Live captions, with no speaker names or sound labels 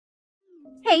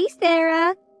Hey,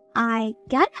 Sarah. I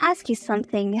gotta ask you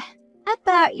something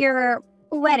about your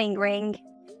wedding ring.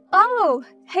 Oh,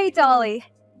 hey Dolly.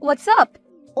 What's up?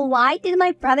 Why did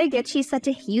my brother get you such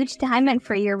a huge diamond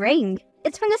for your ring?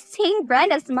 It's from the same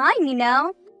brand as mine, you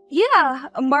know? Yeah,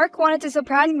 Mark wanted to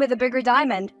surprise me with a bigger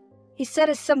diamond. He said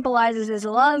it symbolizes his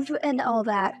love and all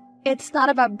that. It's not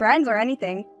about brands or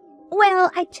anything.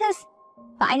 Well, I just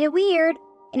find it weird,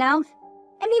 you know?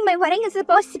 I mean, my wedding is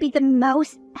supposed to be the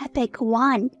most epic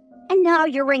one. And now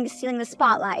your ring is stealing the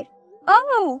spotlight.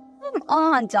 Oh, come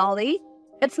on, Dolly.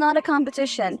 It's not a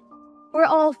competition. We're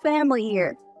all family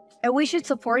here, and we should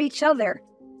support each other.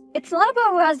 It's not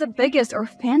about who has the biggest or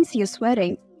fanciest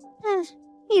wedding.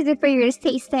 Easy for you to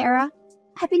say, Sarah.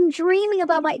 I've been dreaming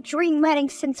about my dream wedding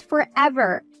since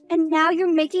forever, and now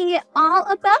you're making it all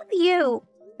about you.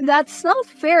 That's not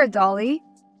fair, Dolly.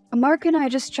 Mark and I are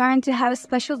just trying to have a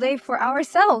special day for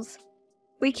ourselves.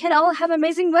 We can all have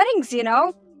amazing weddings, you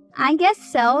know? I guess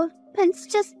so, but it's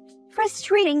just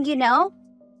frustrating, you know?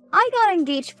 I got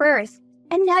engaged first,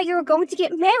 and now you're going to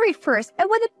get married first, and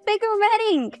with a bigger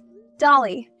wedding.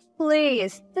 Dolly,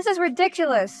 please, this is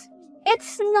ridiculous.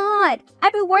 It's not.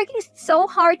 I've been working so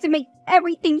hard to make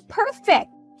everything perfect,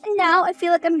 and now I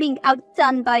feel like I'm being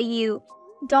outdone by you.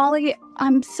 Dolly,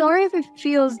 I'm sorry if it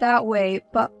feels that way,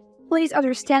 but please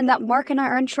understand that Mark and I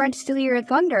aren't trying to steal your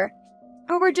thunder.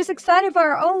 And we're just excited about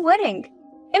our own wedding.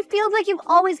 It feels like you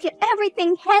always get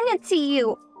everything handed to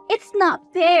you. It's not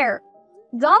fair.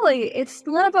 Dolly, it's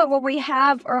not about what we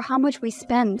have or how much we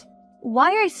spend.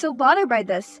 Why are you so bothered by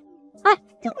this? I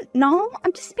don't know.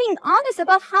 I'm just being honest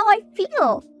about how I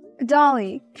feel.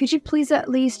 Dolly, could you please at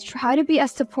least try to be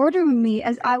as supportive of me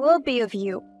as I will be of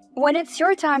you when it's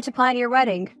your time to plan your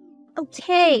wedding?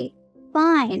 Okay,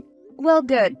 fine. Well,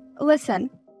 good. Listen,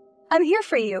 I'm here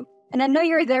for you, and I know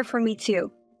you're there for me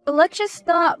too. But let's just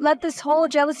not let this whole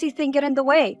jealousy thing get in the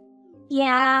way.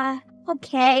 Yeah,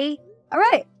 okay. All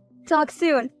right, talk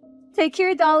soon. Take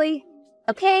care, Dolly.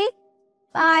 Okay,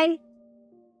 bye.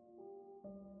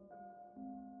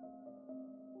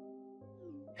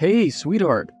 Hey,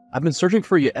 sweetheart. I've been searching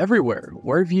for you everywhere.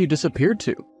 Where have you disappeared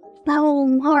to? Oh,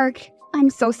 Mark, I'm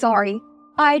so sorry.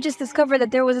 I just discovered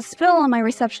that there was a spill on my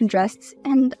reception dress,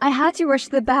 and I had to rush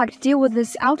to the back to deal with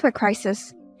this outfit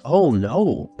crisis. Oh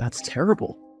no, that's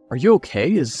terrible. Are you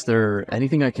okay? Is there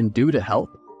anything I can do to help?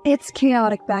 It's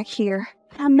chaotic back here.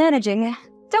 I'm managing.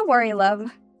 Don't worry, love.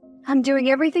 I'm doing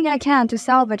everything I can to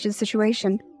salvage the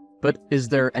situation. But is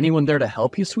there anyone there to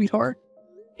help you, sweetheart?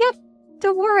 Yep,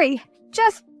 don't worry.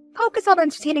 Just focus on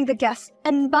entertaining the guests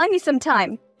and buy me some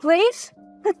time, please?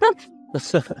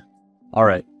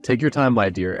 Alright, take your time, my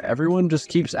dear. Everyone just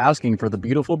keeps asking for the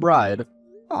beautiful bride.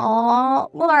 Aw,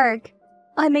 Mark.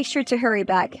 I'll make sure to hurry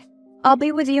back. I'll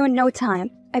be with you in no time,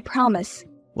 I promise.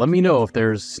 Let me know if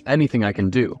there's anything I can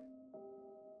do.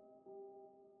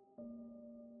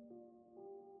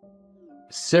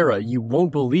 Sarah, you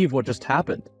won't believe what just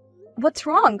happened. What's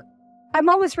wrong? I'm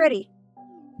always ready.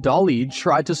 Dolly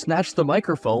tried to snatch the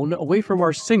microphone away from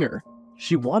our singer.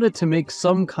 She wanted to make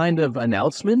some kind of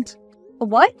announcement.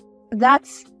 What?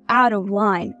 That's out of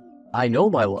line. I know,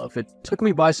 my love. It took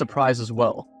me by surprise as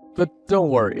well. But don't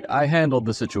worry, I handled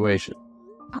the situation.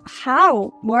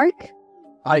 How, Mark?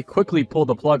 I quickly pulled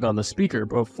the plug on the speaker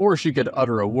before she could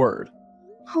utter a word.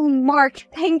 Oh, Mark,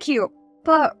 thank you.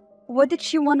 But what did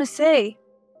she want to say?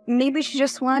 Maybe she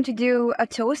just wanted to do a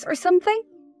toast or something?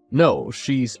 No,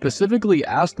 she specifically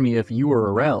asked me if you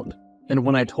were around. And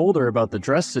when I told her about the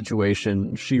dress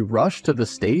situation, she rushed to the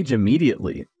stage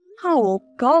immediately. Oh,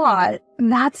 God.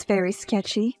 That's very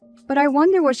sketchy. But I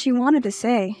wonder what she wanted to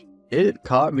say. It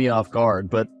caught me off guard,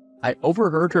 but I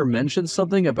overheard her mention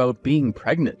something about being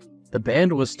pregnant. The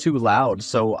band was too loud,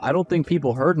 so I don't think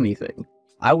people heard anything.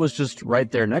 I was just right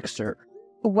there next to her.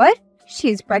 What?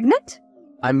 She's pregnant?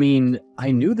 I mean,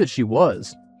 I knew that she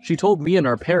was. She told me and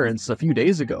our parents a few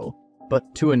days ago.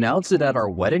 But to announce it at our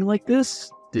wedding like this?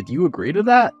 Did you agree to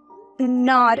that?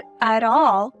 Not at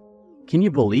all. Can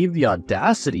you believe the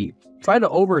audacity? Try to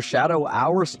overshadow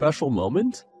our special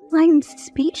moment? I'm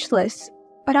speechless.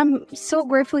 But I'm so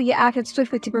grateful you acted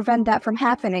swiftly to prevent that from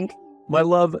happening. My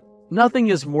love, nothing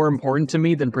is more important to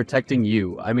me than protecting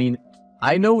you. I mean,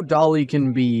 I know Dolly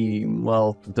can be,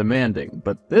 well, demanding,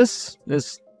 but this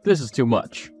is too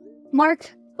much.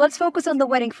 Mark, let's focus on the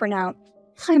wedding for now.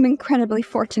 I'm incredibly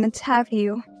fortunate to have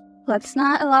you. Let's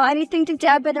not allow anything to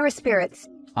dampen our spirits.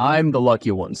 I'm the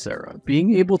lucky one, Sarah.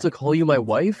 Being able to call you my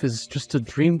wife is just a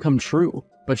dream come true.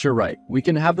 But you're right, we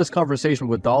can have this conversation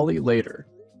with Dolly later.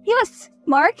 Yes,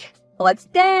 Mark. Let's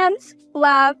dance,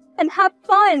 laugh, and have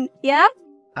fun, yeah?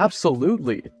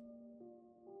 Absolutely.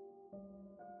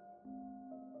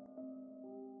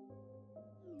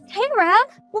 Sarah,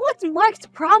 what's Mark's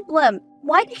problem?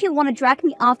 Why did he want to drag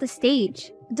me off the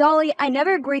stage? Dolly, I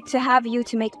never agreed to have you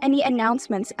to make any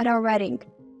announcements at our wedding.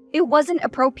 It wasn't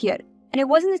appropriate, and it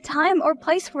wasn't the time or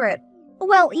place for it.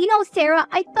 Well, Sarah,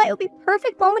 I thought it would be a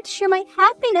perfect moment to share my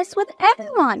happiness with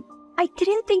everyone. I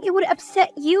didn't think it would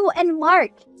upset you and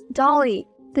Mark. Dolly,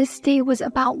 this day was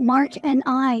about Mark and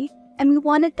I, and we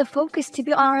wanted the focus to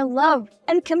be on our love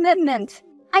and commitment.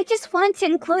 I just wanted to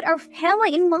include our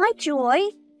family in my joy.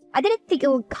 I didn't think it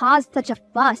would cause such a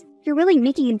fuss. You're really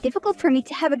making it difficult for me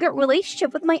to have a good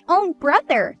relationship with my own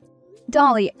brother.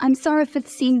 Dolly, I'm sorry if it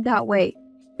seemed that way.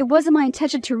 It wasn't my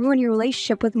intention to ruin your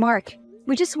relationship with Mark.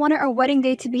 We just wanted our wedding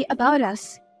day to be about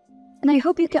us. And I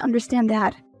hope you can understand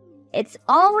that. It's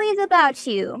always about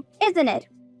you, isn't it?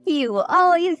 You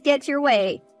always get your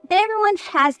way. Everyone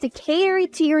has to cater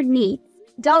to your needs.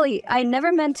 Dolly, I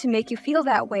never meant to make you feel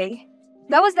that way.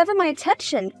 That was never my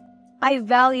intention. I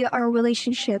value our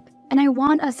relationship, and I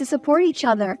want us to support each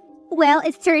other. Well,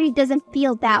 it certainly doesn't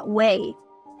feel that way.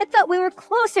 I thought we were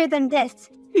closer than this.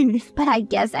 But I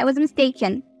guess I was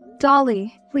mistaken.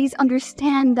 Dolly, please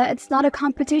understand that it's not a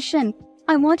competition.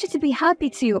 I want you to be happy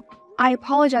too. I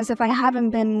apologize if I haven't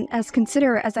been as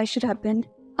considerate as I should have been.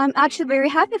 I'm actually very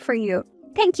happy for you.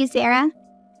 Thank you, Sarah.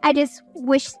 I just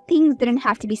wish things didn't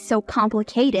have to be so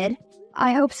complicated.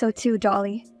 I hope so too,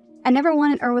 Dolly. I never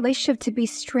wanted our relationship to be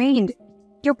strained.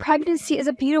 Your pregnancy is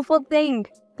a beautiful thing,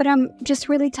 but I'm just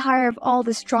really tired of all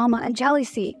this drama and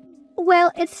jealousy.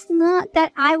 Well, it's not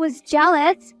that I was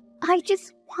jealous. I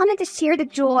just wanted to share the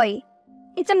joy.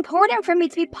 It's important for me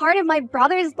to be part of my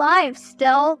brother's life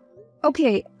still.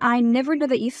 Okay, I never knew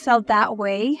that you felt that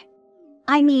way.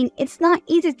 I mean, it's not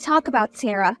easy to talk about,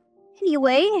 Sarah.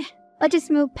 Anyway, let's just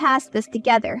move past this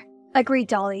together. Agreed,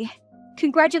 Dolly.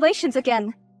 Congratulations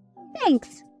again.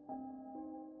 Thanks.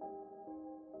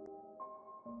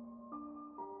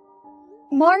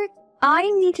 Mark, I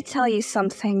need to tell you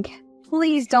something.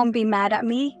 Please don't be mad at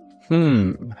me.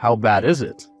 How bad is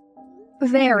it?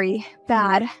 Very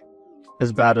bad.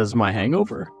 As bad as my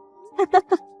hangover?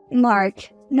 Mark,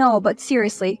 no, but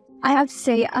seriously, I have to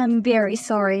say I'm very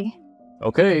sorry.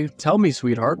 Okay, tell me,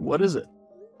 sweetheart, what is it?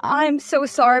 I'm so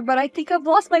sorry, but I think I've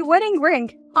lost my wedding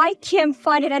ring. I can't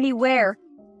find it anywhere.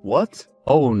 What?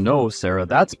 Oh no, Sarah,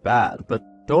 that's bad, but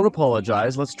don't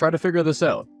apologize, let's try to figure this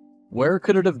out. Where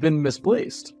could it have been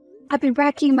misplaced? I've been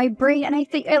racking my brain and I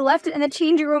think I left it in the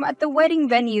changing room at the wedding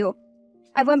venue.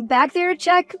 I went back there to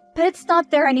check, but it's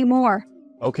not there anymore.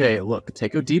 Okay, look,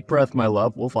 take a deep breath, my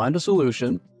love, we'll find a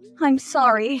solution. I'm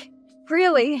sorry.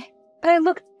 Really. I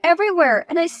looked everywhere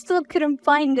and I still couldn't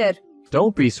find it.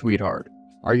 Don't be, sweetheart.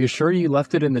 Are you sure you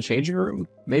left it in the changing room?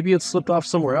 Maybe it slipped off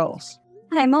somewhere else.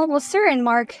 I'm almost certain,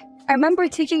 Mark. I remember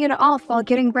taking it off while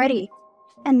getting ready.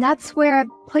 And that's where I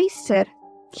placed it.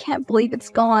 Can't believe it's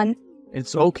gone.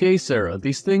 It's okay, Sarah.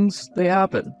 These things, they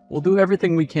happen. We'll do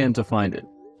everything we can to find it.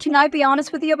 Can I be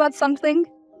honest with you about something?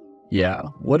 Yeah,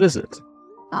 what is it?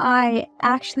 I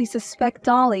actually suspect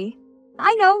Dolly.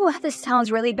 I know this sounds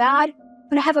really bad,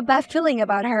 but I have a bad feeling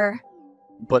about her.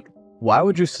 But why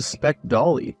would you suspect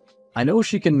Dolly? I know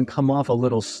she can come off a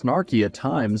little snarky at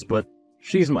times, but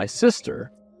she's my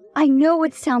sister. I know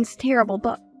it sounds terrible,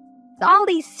 but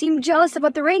Dolly seemed jealous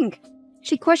about the ring.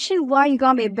 She questioned why you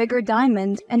got me a bigger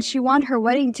diamond, and she wanted her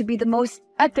wedding to be the most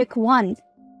epic one.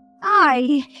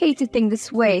 I hate to think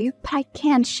this way, but I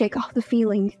can't shake off the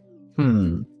feeling.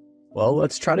 Well,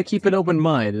 let's try to keep an open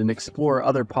mind and explore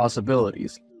other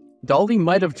possibilities. Dolly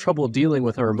might have trouble dealing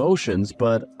with her emotions,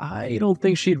 but I don't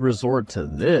think she'd resort to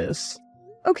this.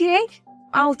 Okay,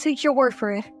 I'll take your word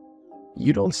for it.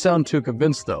 You don't sound too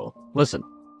convinced, though. Listen,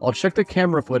 I'll check the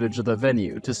camera footage of the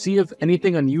venue to see if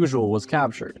anything unusual was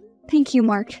captured. Thank you,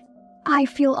 Mark. I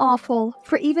feel awful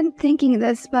for even thinking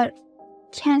this, but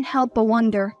can't help but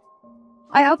wonder.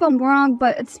 I hope I'm wrong,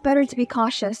 but it's better to be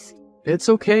cautious. It's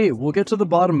okay, we'll get to the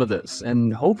bottom of this,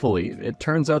 and hopefully it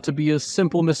turns out to be a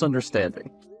simple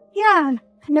misunderstanding. Yeah,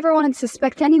 I never wanted to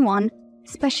suspect anyone,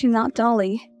 especially not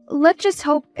Dolly. Let's just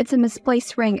hope it's a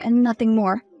misplaced ring and nothing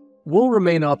more. We'll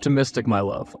remain optimistic, my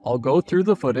love. I'll go through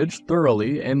the footage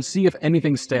thoroughly and see if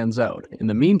anything stands out. In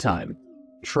the meantime,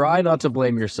 try not to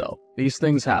blame yourself. These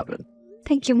things happen.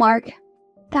 Thank you, Mark.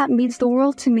 That means the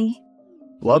world to me.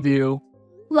 Love you.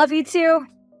 Love you too.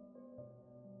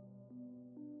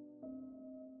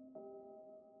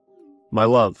 My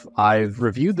love, I've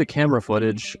reviewed the camera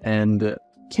footage and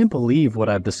can't believe what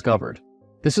I've discovered.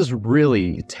 This is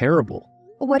really terrible.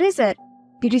 What is it?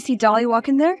 Did you see Dolly walk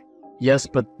in there? Yes,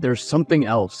 but there's something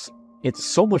else. It's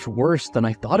so much worse than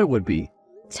I thought it would be.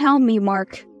 Tell me,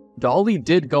 Mark. Dolly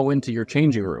did go into your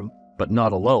changing room, but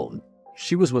not alone.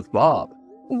 She was with Bob.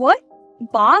 What?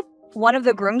 Bob? One of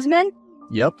the groomsmen?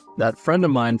 Yep, that friend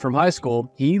of mine from high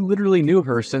school, he literally knew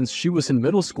her since she was in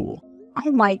middle school.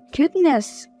 Oh my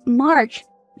goodness. Mark,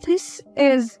 this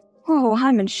is... Oh,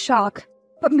 I'm in shock.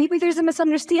 But maybe there's a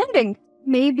misunderstanding.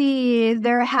 Maybe they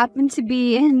happened to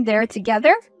be in there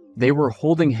together? They were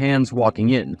holding hands walking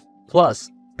in. Plus,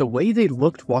 the way they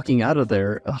looked walking out of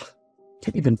there,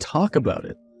 can't even talk about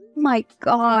it. My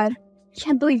God.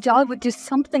 Can't believe Dolly would do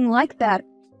something like that.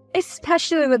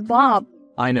 Especially with Bob.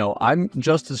 I know, I'm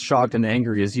just as shocked and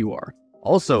angry as you are.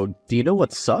 Also, do you know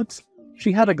what sucks?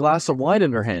 She had a glass of wine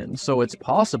in her hand, so it's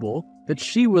possible that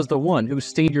she was the one who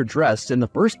stained your dress in the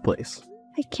first place.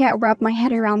 I can't wrap my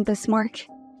head around this, Mark.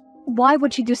 Why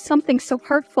would you do something so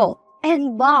hurtful?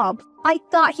 And Bob, I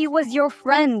thought he was your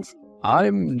friend.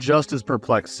 I'm just as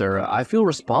perplexed, Sarah. I feel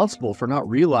responsible for not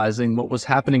realizing what was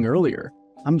happening earlier.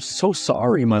 I'm so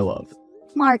sorry, my love.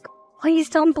 Mark, please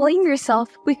don't blame yourself.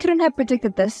 We couldn't have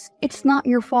predicted this. It's not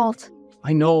your fault.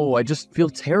 I know, I just feel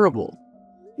terrible.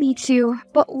 Me too,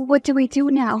 but what do we do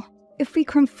now? If we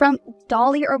confront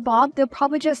Dolly or Bob, they'll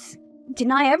probably just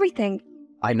deny everything.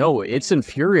 I know, it's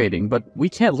infuriating, but we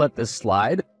can't let this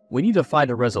slide. We need to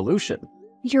find a resolution.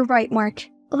 You're right, Mark.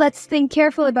 Let's think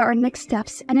carefully about our next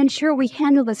steps and ensure we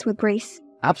handle this with grace.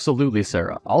 Absolutely,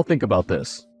 Sarah. I'll think about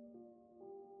this.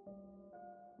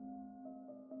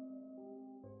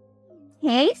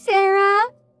 Hey, Sarah.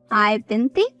 I've been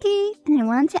thinking, and I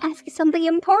wanted to ask you something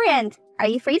important. Are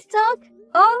you free to talk?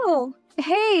 Oh,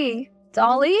 hey,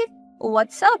 Dolly,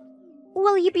 what's up?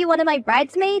 Will you be one of my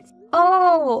bridesmaids?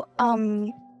 Oh,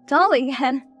 Dolly,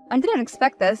 I didn't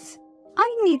expect this.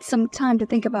 I need some time to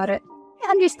think about it. I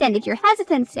understand if you're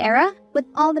hesitant, Sarah, with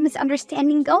all the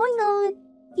misunderstanding going on.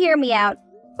 Hear me out.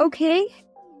 Okay.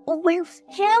 We're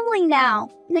family now,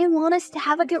 and I want us to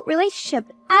have a good relationship,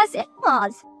 as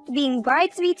in-laws. Being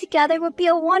bridesmaids together would be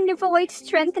a wonderful way to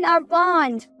strengthen our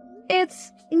bond.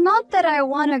 It's not that I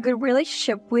want a good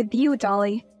relationship with you,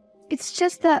 Dolly. It's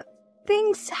just that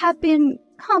things have been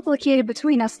complicated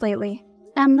between us lately.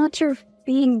 I'm not sure if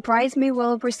being bridesmaid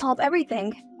will resolve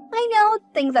everything. I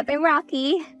know things have been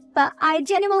rocky, but I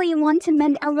genuinely want to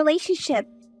mend our relationship.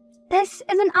 This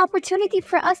is an opportunity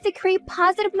for us to create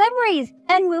positive memories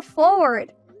and move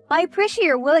forward. I appreciate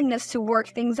your willingness to work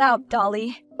things out,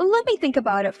 Dolly. Let me think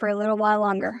about it for a little while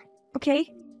longer, okay?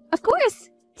 Of course.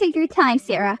 Take your time,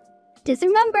 Sarah. Just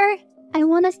remember, I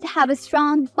want us to have a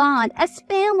strong bond as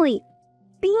family.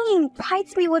 Being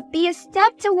bridesmaid would be a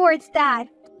step towards that.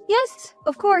 Yes,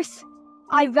 of course.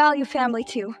 I value family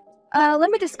too. Let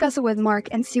me discuss it with Mark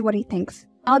and see what he thinks.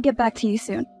 I'll get back to you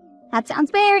soon. That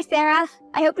sounds fair, Sarah.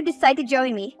 I hope you decide to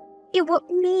join me. It would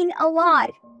mean a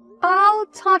lot. I'll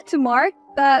talk to Mark,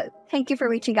 but thank you for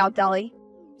reaching out, Dolly.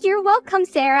 You're welcome,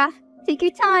 Sarah. Take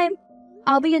your time.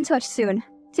 I'll be in touch soon.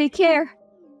 Take care.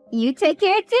 You take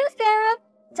care too, Sarah.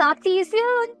 Talk to you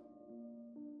soon.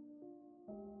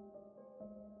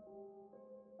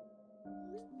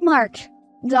 Mark,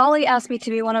 Dolly asked me to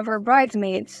be one of her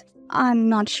bridesmaids. I'm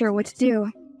not sure what to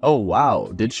do. Oh,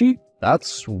 wow. Did she?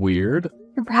 That's weird.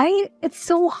 Right? It's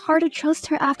so hard to trust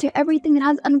her after everything that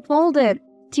has unfolded.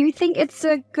 Do you think it's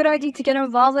a good idea to get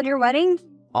involved in your wedding?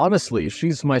 Honestly,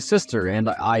 she's my sister, and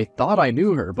I thought I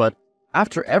knew her, but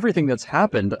after everything that's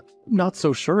happened, I'm not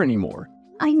so sure anymore.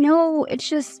 I know, it's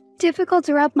just difficult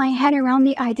to wrap my head around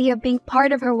the idea of being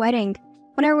part of her wedding,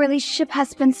 when our relationship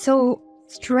has been so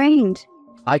strained.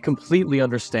 I completely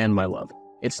understand, my love.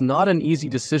 It's not an easy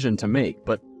decision to make,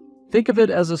 but think of it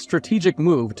as a strategic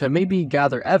move to maybe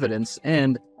gather evidence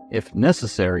and, if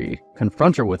necessary,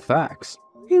 confront her with facts.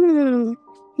 You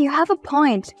have a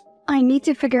point. I need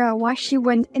to figure out why she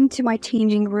went into my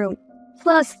changing room.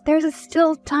 Plus, there's a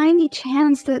still tiny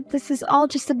chance that this is all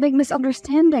just a big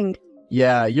misunderstanding.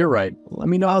 Yeah, you're right. Let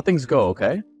me know how things go,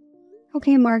 okay?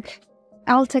 Okay, Mark.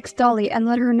 I'll text Dolly and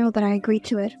let her know that I agreed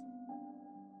to it.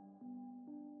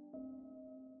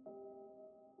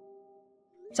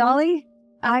 Dolly,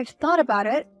 I've thought about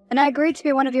it, and I agreed to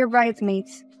be one of your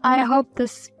bridesmaids. I hope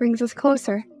this brings us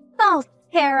closer. Oh,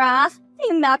 Sarah,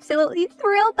 I'm absolutely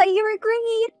thrilled that you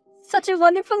agreed. Such a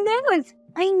wonderful news.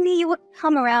 I knew you would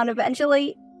come around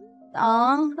eventually.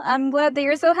 Aw, I'm glad that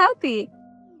you're so happy.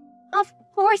 Of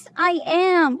course I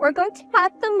am. We're going to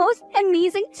have the most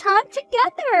amazing time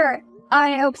together.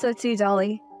 I hope so too,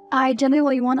 Dolly. I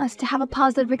genuinely want us to have a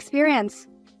positive experience.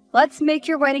 Let's make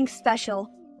your wedding special.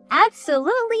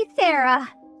 Absolutely, Sarah.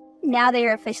 Now that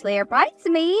you're officially a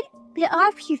bridesmaid, there are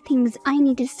a few things I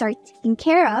need to start taking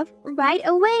care of right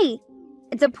away.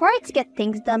 It's important to get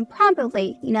things done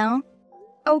properly, you know?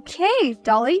 Okay,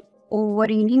 Dolly. What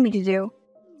do you need me to do?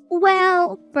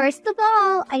 Well, first of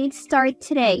all, I need to start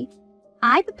today.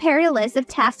 I prepared a list of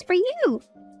tasks for you.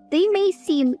 They may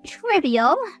seem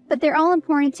trivial, but they're all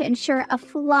important to ensure a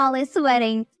flawless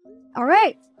wedding.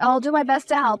 Alright, I'll do my best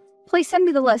to help. Please send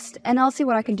me the list, and I'll see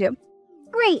what I can do.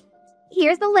 Great!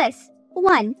 Here's the list.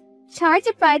 1. Charge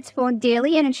the bride's phone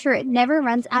daily and ensure it never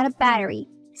runs out of battery.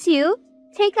 2.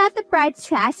 Take out the bride's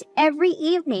trash every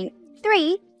evening.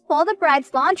 3. Fold the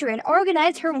bride's laundry and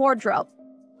organize her wardrobe.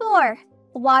 4.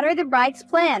 Water the bride's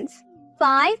plants.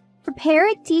 5. Prepare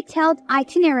a detailed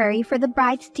itinerary for the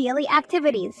bride's daily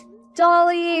activities.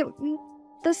 Dolly,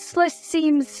 this list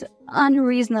seems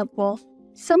unreasonable.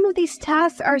 Some of these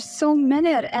tasks are so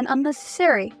minute and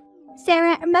unnecessary.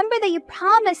 Sarah, remember that you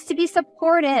promised to be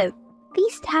supportive.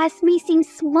 These tasks may seem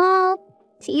small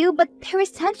to you, but they're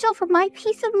essential for my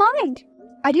peace of mind.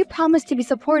 I do promise to be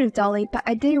supportive, Dolly, but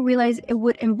I didn't realize it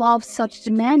would involve such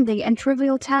demanding and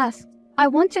trivial tasks. I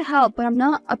want to help, but I'm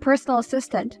not a personal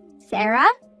assistant. Sarah,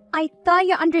 I thought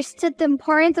you understood the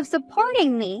importance of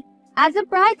supporting me. As a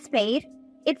bridesmaid,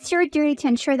 it's your duty to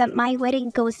ensure that my wedding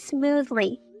goes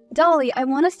smoothly. Dolly, I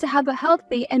want us to have a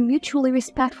healthy and mutually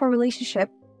respectful relationship.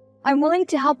 I'm willing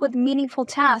to help with meaningful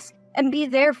tasks and be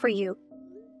there for you.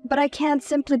 But I can't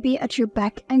simply be at your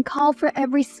beck and call for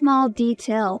every small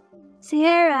detail.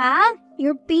 Sarah,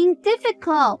 you're being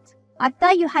difficult. I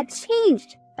thought you had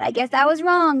changed, but I guess I was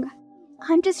wrong.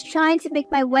 I'm just trying to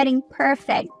make my wedding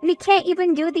perfect, and you can't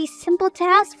even do these simple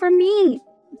tasks for me.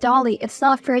 Dolly, it's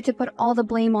not fair to put all the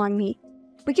blame on me.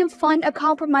 We can find a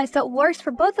compromise that works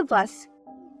for both of us.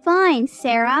 Fine,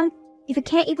 Sarah. If you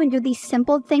can't even do these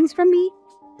simple things for me,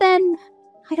 then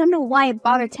I don't know why I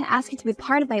bothered to ask you to be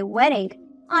part of my wedding.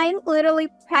 I'm literally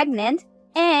pregnant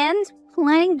and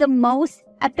planning the most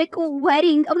epic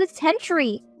wedding of the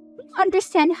century.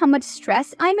 Understand how much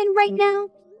stress I'm in right now?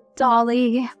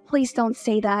 Dolly, please don't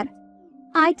say that.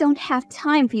 I don't have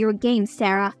time for your games,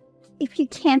 Sarah. If you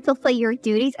can't fulfill your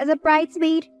duties as a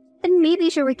bridesmaid, then maybe you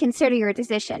should reconsider your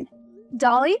decision.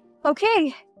 Dolly?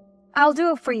 Okay, I'll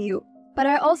do it for you. But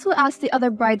I also asked the other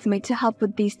bridesmaid to help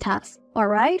with these tasks,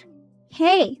 alright?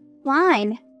 Hey,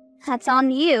 fine. That's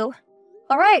on you.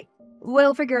 Alright,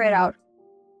 we'll figure it out.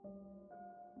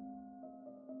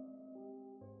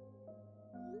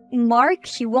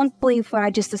 Mark, you won't believe what I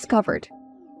just discovered.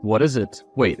 What is it?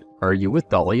 Wait, are you with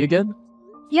Dolly again?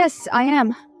 Yes, I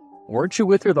am. Weren't you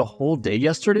with her the whole day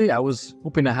yesterday? I was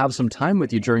hoping to have some time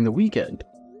with you during the weekend.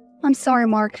 I'm sorry,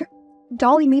 Mark.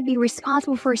 Dolly may be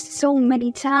responsible for so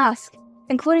many tasks,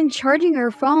 including charging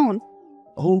her phone.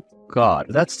 Oh God,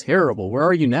 that's terrible. Where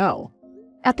are you now?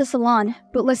 At the salon,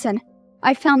 but listen,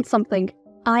 I found something.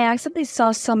 I accidentally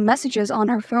saw some messages on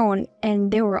her phone,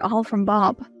 and they were all from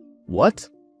Bob. What?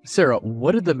 Sarah,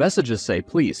 what did the messages say?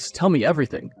 Please, tell me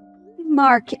everything.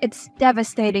 Mark, it's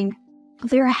devastating.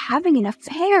 They're having an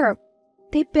affair.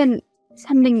 They've been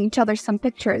sending each other some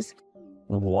pictures.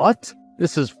 What?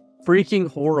 This is freaking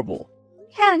horrible.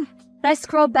 Can I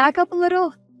scroll back up a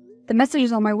little? The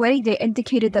messages on my wedding day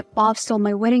indicated that Bob stole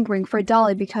my wedding ring for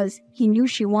Dolly because he knew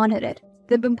she wanted it.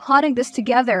 They've been plotting this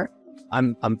together.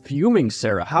 I'm fuming,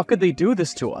 Sarah. How could they do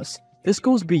this to us? This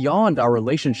goes beyond our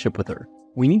relationship with her.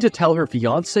 We need to tell her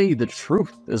fiancé the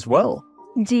truth as well.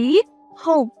 Dee?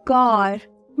 Oh God.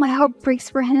 My heart breaks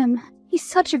for him. He's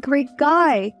such a great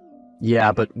guy.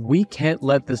 Yeah, but we can't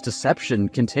let this deception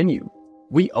continue.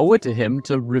 We owe it to him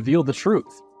to reveal the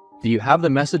truth. Do you have the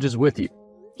messages with you?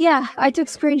 Yeah, I took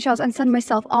screenshots and sent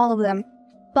myself all of them.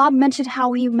 Bob mentioned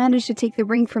how he managed to take the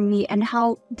ring from me and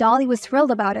how Dolly was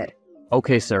thrilled about it.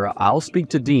 Okay, Sarah, I'll speak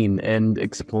to Dean and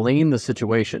explain the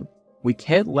situation. We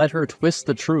can't let her twist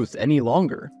the truth any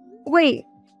longer. Wait,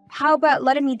 how about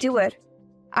letting me do it?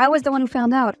 I was the one who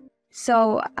found out,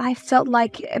 so I felt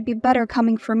like it'd be better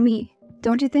coming from me,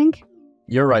 don't you think?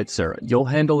 You're right, Sarah. You'll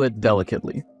handle it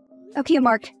delicately. Okay,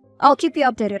 Mark. I'll keep you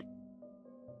updated.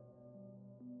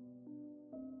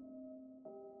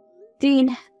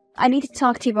 Dean, I need to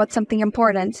talk to you about something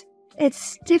important.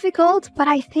 It's difficult, but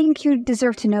I think you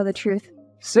deserve to know the truth.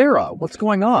 Sarah, what's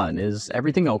going on? Is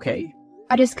everything okay?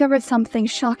 I discovered something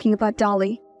shocking about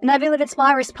Dolly, and I believe it's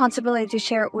my responsibility to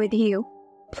share it with you.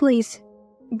 Please,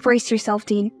 brace yourself,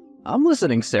 Dean. I'm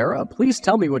listening, Sarah. Please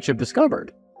tell me what you've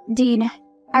discovered. Dean,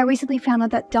 I recently found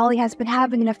out that Dolly has been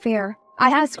having an affair. I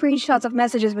have screenshots of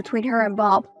messages between her and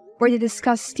Bob, where they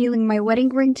discuss stealing my wedding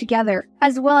ring together,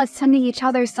 as well as sending each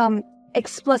other some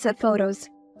explicit photos.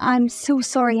 I'm so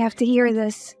sorry you have to hear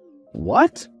this.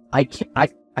 What? I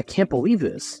can't believe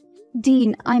this.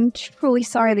 Dean, I'm truly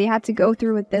sorry they had to go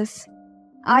through with this.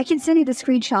 I can send you the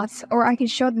screenshots, or I can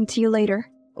show them to you later.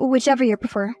 Whichever you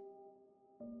prefer.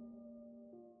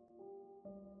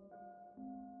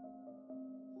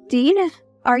 Dean,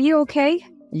 are you okay?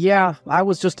 Yeah, I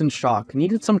was just in shock.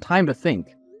 Needed some time to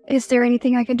think. Is there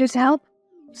anything I can do to help?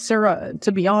 Sarah,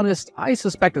 to be honest, I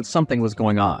suspected something was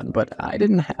going on, but I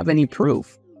didn't have any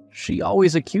proof. She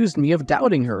always accused me of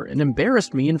doubting her and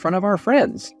embarrassed me in front of our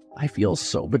friends. I feel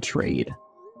so betrayed.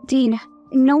 Dean,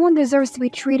 no one deserves to be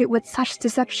treated with such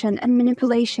deception and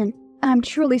manipulation. I'm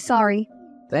truly sorry.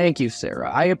 Thank you,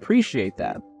 Sarah. I appreciate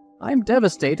that. I'm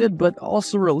devastated, but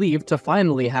also relieved to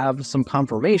finally have some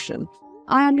confirmation.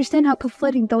 I understand how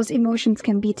conflicting those emotions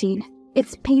can be, Dean.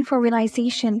 It's painful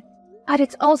realization. And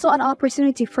it's also an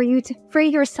opportunity for you to free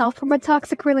yourself from a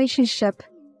toxic relationship.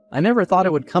 I never thought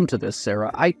it would come to this,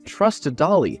 Sarah. I trusted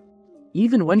Dolly.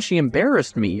 Even when she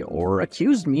embarrassed me or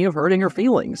accused me of hurting her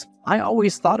feelings, I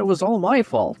always thought it was all my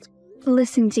fault.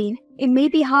 Listen, Dean, it may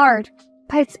be hard,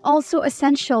 but it's also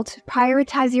essential to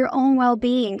prioritize your own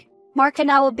well-being. Mark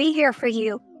and I will be here for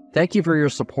you. Thank you for your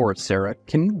support, Sarah.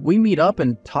 Can we meet up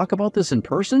and talk about this in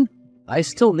person? I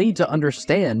still need to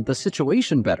understand the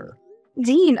situation better.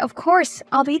 Dean, of course,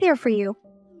 I'll be there for you.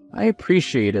 I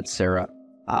appreciate it, Sarah.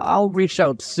 I'll reach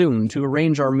out soon to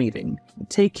arrange our meeting.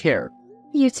 Take care.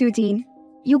 You too, Dean.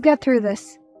 You'll get through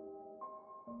this.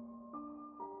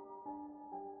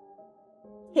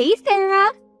 Hey,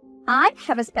 Sarah. I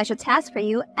have a special task for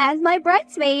you as my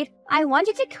bridesmaid. I want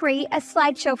you to create a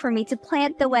slideshow for me to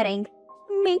plan the wedding.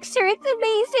 Make sure it's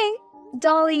amazing.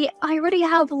 Dolly, I already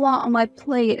have a lot on my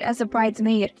plate as a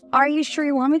bridesmaid. Are you sure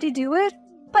you want me to do it?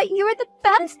 But you're the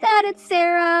best at it,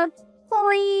 Sarah.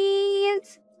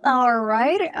 Please.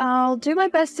 Alright, I'll do my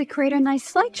best to create a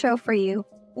nice slideshow for you.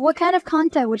 What kind of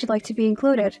content would you like to be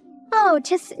included? Oh,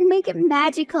 just make it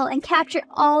magical and capture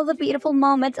all the beautiful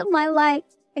moments of my life.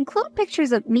 Include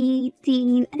pictures of me,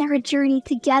 Dean, and our journey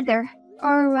together.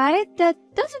 Alright, that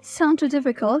doesn't sound too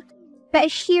difficult. But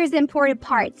here's the important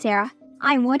part, Sarah.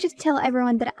 I want you to tell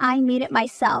everyone that I made it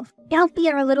myself. It'll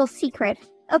be our little secret,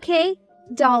 okay?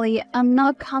 Dolly, I'm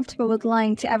not comfortable with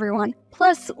lying to everyone.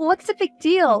 Plus, what's the big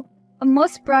deal?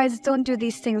 Most brides don't do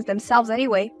these things themselves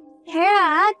anyway.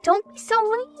 Sarah, don't be so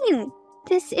mean.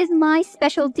 This is my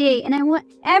special day and I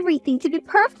want everything to be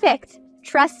perfect.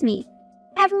 Trust me.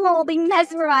 Everyone will be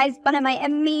mesmerized by my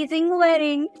amazing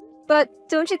wedding. But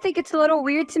don't you think it's a little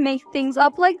weird to make things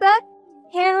up like that?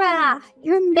 Sarah,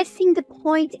 you're missing the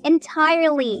point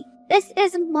entirely. This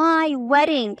is my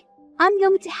wedding. I'm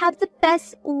going to have the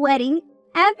best wedding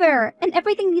ever, and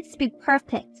everything needs to be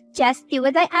perfect. Just do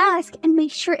as I ask and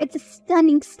make sure it's a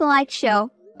stunning slideshow.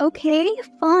 Okay,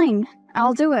 fine.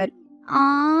 I'll do it.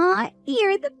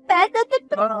 You're the best at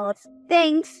the best.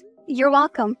 Thanks. You're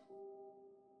welcome.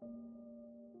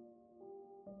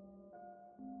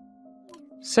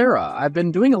 Sarah, I've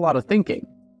been doing a lot of thinking.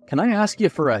 Can I ask you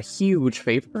for a huge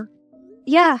favor?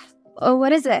 Yeah. Oh,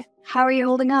 what is it? How are you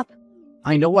holding up?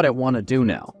 I know what I want to do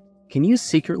now. Can you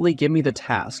secretly give me the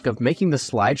task of making the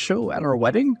slideshow at our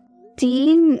wedding?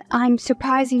 Dean, I'm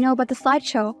surprised you know about the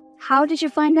slideshow. How did you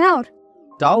find out?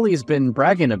 Dolly's been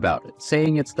bragging about it,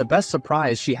 saying it's the best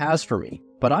surprise she has for me.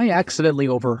 But I accidentally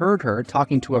overheard her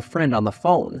talking to a friend on the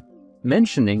phone,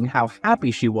 mentioning how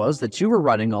happy she was that you were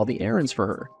running all the errands for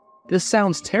her. This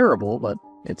sounds terrible, but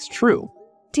it's true.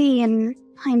 Dean,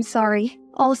 I'm sorry.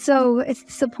 Also, it's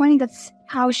disappointing that's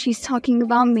how she's talking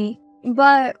about me.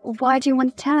 But why do you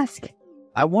want the task?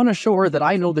 I want to show her that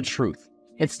I know the truth.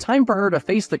 It's time for her to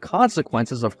face the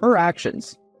consequences of her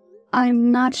actions.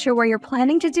 I'm not sure what you're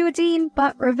planning to do, Dean,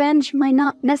 but revenge might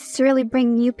not necessarily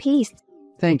bring you peace.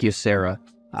 Thank you, Sarah.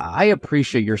 I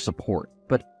appreciate your support,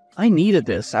 but I needed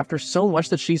this after so much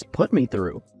that she's put me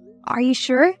through. Are you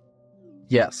sure?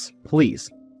 Yes, please.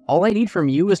 All I need from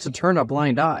you is to turn a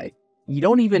blind eye. You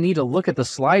don't even need to look at the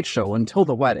slideshow until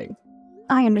the wedding.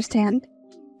 I understand.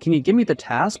 Can you give me the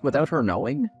task without her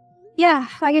knowing? Yeah,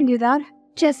 I can do that.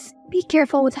 Just be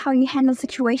careful with how you handle the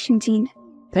situation, Dean.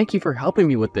 Thank you for helping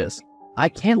me with this. I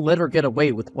can't let her get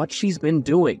away with what she's been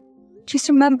doing. Just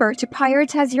remember to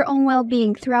prioritize your own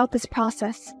well-being throughout this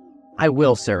process. I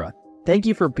will, Sarah. Thank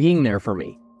you for being there for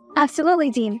me.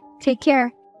 Absolutely, Dean. Take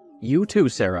care. You too,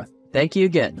 Sarah. Thank you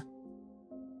again.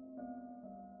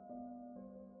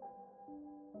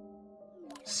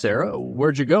 Sarah,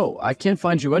 where'd you go? I can't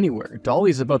find you anywhere.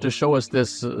 Dolly's about to show us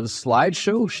this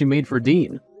slideshow she made for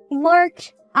Dean.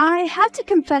 Mark, I have to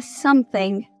confess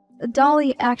something.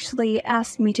 Dolly actually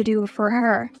asked me to do it for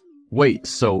her. Wait,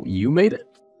 so you made it?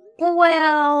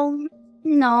 Well,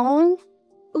 no.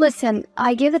 Listen,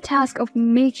 I gave the task of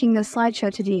making the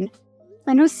slideshow to Dean.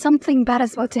 I know something bad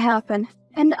is about to happen,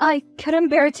 and I couldn't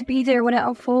bear to be there when it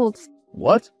unfolds.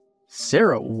 What?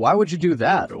 Sarah, why would you do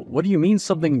that? What do you mean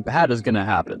something bad is gonna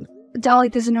happen? Dolly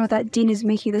doesn't know that Dean is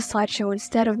making the slideshow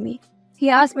instead of me. He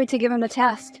asked me to give him the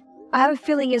task. I have a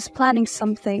feeling he's planning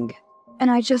something, and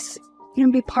I just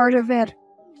be part of it.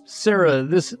 Sarah,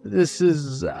 this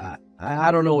is...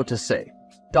 I don't know what to say.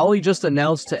 Dolly just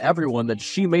announced to everyone that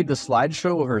she made the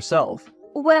slideshow herself.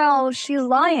 Well, she's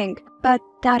lying, but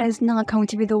that is not going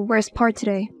to be the worst part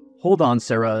today. Hold on,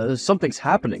 Sarah, something's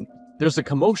happening. There's a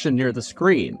commotion near the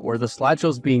screen where the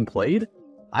slideshow's being played.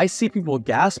 I see people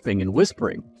gasping and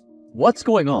whispering. What's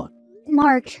going on?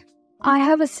 Mark, I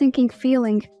have a sinking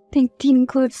feeling. Think Dean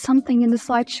includes something in the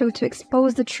slideshow to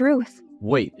expose the truth.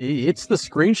 Wait, it's the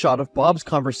screenshot of Bob's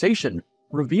conversation,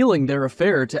 revealing their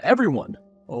affair to everyone.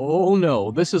 Oh no,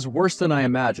 this is worse than I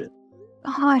imagined.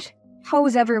 God,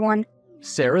 how's everyone?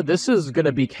 Sarah, this is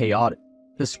gonna be chaotic.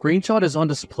 The screenshot is on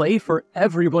display for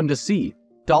everyone to see.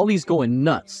 Dolly's going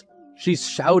nuts. She's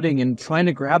shouting and trying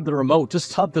to grab the remote to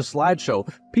stop the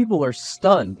slideshow. People are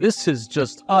stunned. This is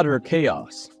just utter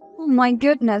chaos. Oh my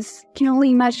goodness, can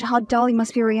only imagine how Dolly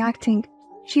must be reacting.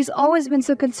 She's always been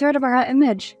so concerned about her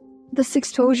image. This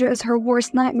exposure is her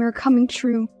worst nightmare coming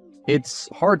true. It's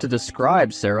hard to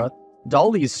describe, Sarah.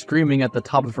 Dolly's screaming at the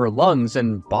top of her lungs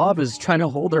and Bob is trying to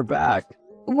hold her back.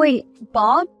 Wait,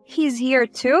 Bob? He's here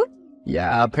too?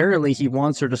 Yeah, apparently he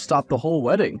wants her to stop the whole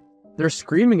wedding. They're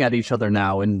screaming at each other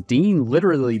now and Dean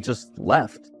literally just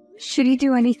left. Should he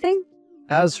do anything?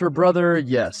 As her brother,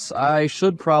 yes, I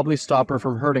should probably stop her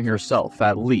from hurting herself,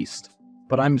 at least.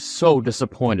 But I'm so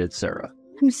disappointed, Sarah.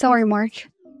 I'm sorry, Mark.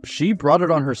 She brought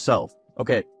it on herself.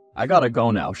 Okay, I gotta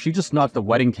go now. She just knocked the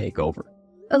wedding cake over.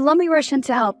 Let me rush in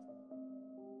to help.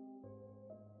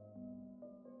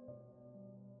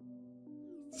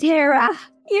 Sarah,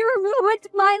 you ruined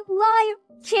my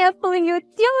life. Can't believe you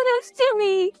do this to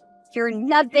me. You're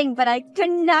nothing but a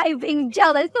conniving,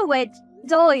 jealous witch.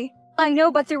 Dolly, I know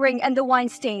about the ring and the wine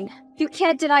stain. You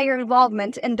can't deny your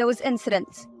involvement in those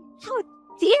incidents. How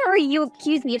dare you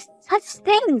accuse me of such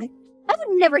things? I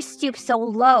would never stoop so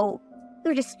low.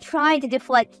 You're just trying to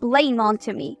deflect blame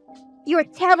onto me. You're a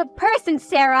terrible person,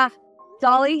 Sarah.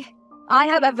 Dolly, I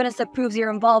have evidence that proves your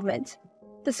involvement.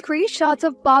 The screenshots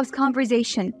of Bob's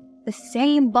conversation. The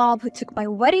same Bob who took my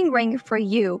wedding ring for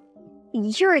you.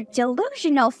 You're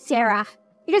delusional, Sarah.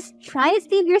 You're just trying to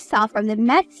save yourself from the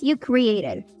mess you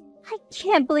created. I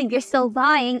can't believe you're still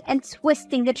lying and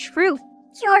twisting the truth.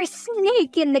 You're a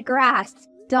snake in the grass.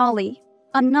 Dolly,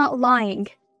 I'm not lying.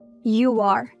 You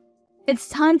are. It's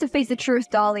time to face the truth,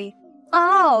 Dolly.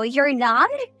 Oh, you're not?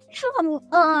 Come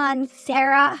on,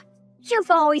 Sarah.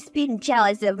 You've always been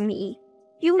jealous of me.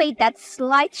 You made that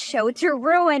slideshow to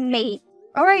ruin me.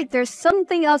 Alright, there's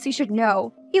something else you should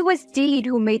know. It was Dean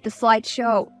who made the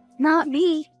slideshow, not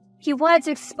me. He wanted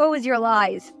to expose your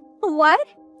lies. What?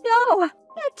 No,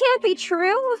 that can't be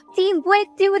true. Dean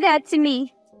wouldn't do that to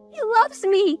me. He loves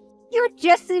me. You're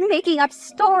just making up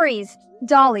stories.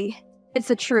 Dolly, it's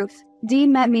the truth.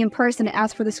 Dean met me in person and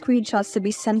asked for the screenshots to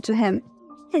be sent to him.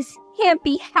 This can't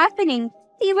be happening.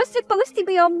 He was supposed to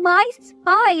be on my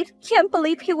side. Can't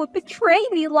believe he would betray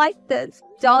me like this.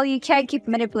 Dolly, you can't keep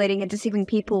manipulating and deceiving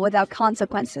people without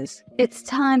consequences. It's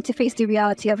time to face the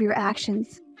reality of your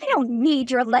actions. I don't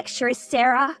need your lectures,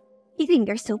 Sarah. You think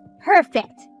you're so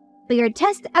perfect, but you're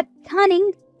just a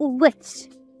cunning witch.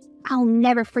 I'll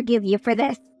never forgive you for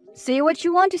this. Say what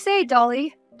you want to say,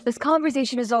 Dolly. This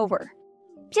conversation is over.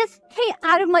 Just stay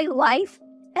out of my life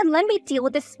and let me deal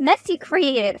with this mess you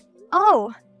created.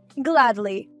 Oh,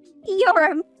 gladly.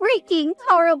 You're a freaking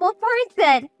horrible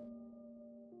person.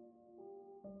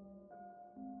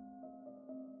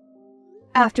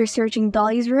 After searching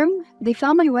Dolly's room, they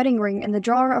found my wedding ring in the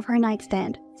drawer of her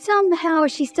nightstand. Somehow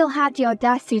she still had the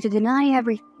audacity to deny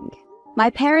everything. My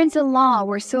parents-in-law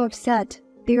were so upset,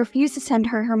 they refused to send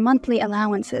her monthly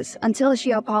allowances until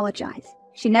she apologized.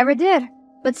 She never did,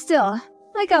 but still,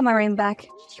 I got my ring back.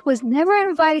 She was never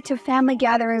invited to family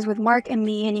gatherings with Mark and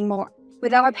me anymore.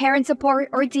 Without our parents' support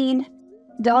or Dean,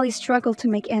 Dolly struggled to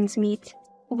make ends meet,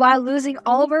 while losing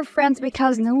all of her friends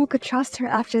because no one could trust her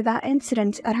after that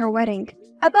incident at her wedding.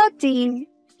 About Dean,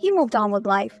 he moved on with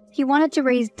life. He wanted to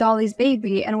raise Dolly's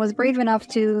baby and was brave enough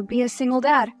to be a single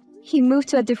dad. He moved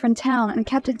to a different town and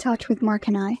kept in touch with Mark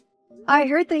and I. I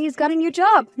heard that he's got a new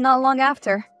job not long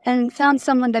after, and found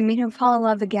someone that made him fall in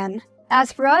love again.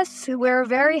 As for us, we're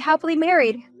very happily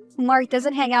married. Mark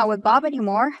doesn't hang out with Bob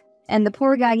anymore, and the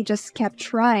poor guy just kept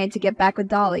trying to get back with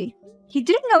Dolly. He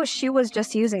didn't know she was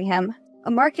just using him.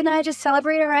 Mark and I just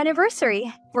celebrated our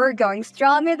anniversary. We're going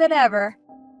stronger than ever.